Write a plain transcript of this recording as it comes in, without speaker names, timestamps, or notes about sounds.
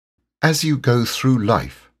As You Go Through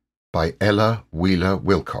Life by Ella Wheeler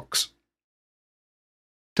Wilcox.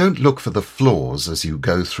 Don't look for the flaws as you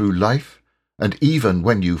go through life, and even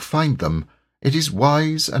when you find them, it is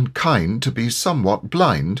wise and kind to be somewhat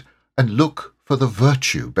blind and look for the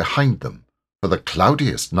virtue behind them, for the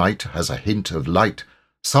cloudiest night has a hint of light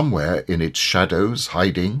somewhere in its shadows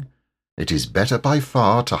hiding. It is better by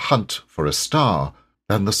far to hunt for a star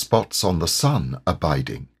than the spots on the sun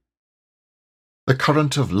abiding. The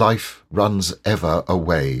current of life runs ever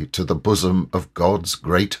away to the bosom of God's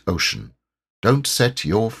great ocean. Don't set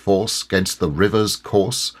your force 'gainst the river's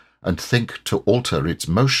course and think to alter its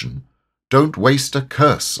motion. Don't waste a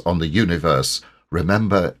curse on the universe.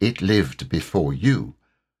 Remember it lived before you.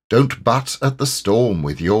 Don't butt at the storm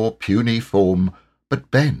with your puny form, but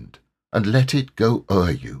bend and let it go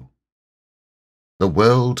o'er you. The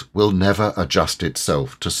world will never adjust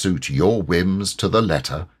itself to suit your whims to the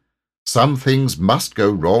letter. Some things must go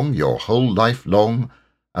wrong your whole life long,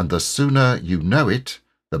 and the sooner you know it,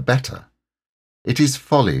 the better. It is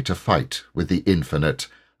folly to fight with the infinite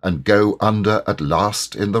and go under at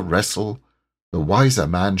last in the wrestle. The wiser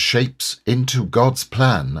man shapes into God's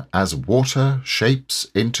plan as water shapes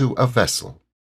into a vessel.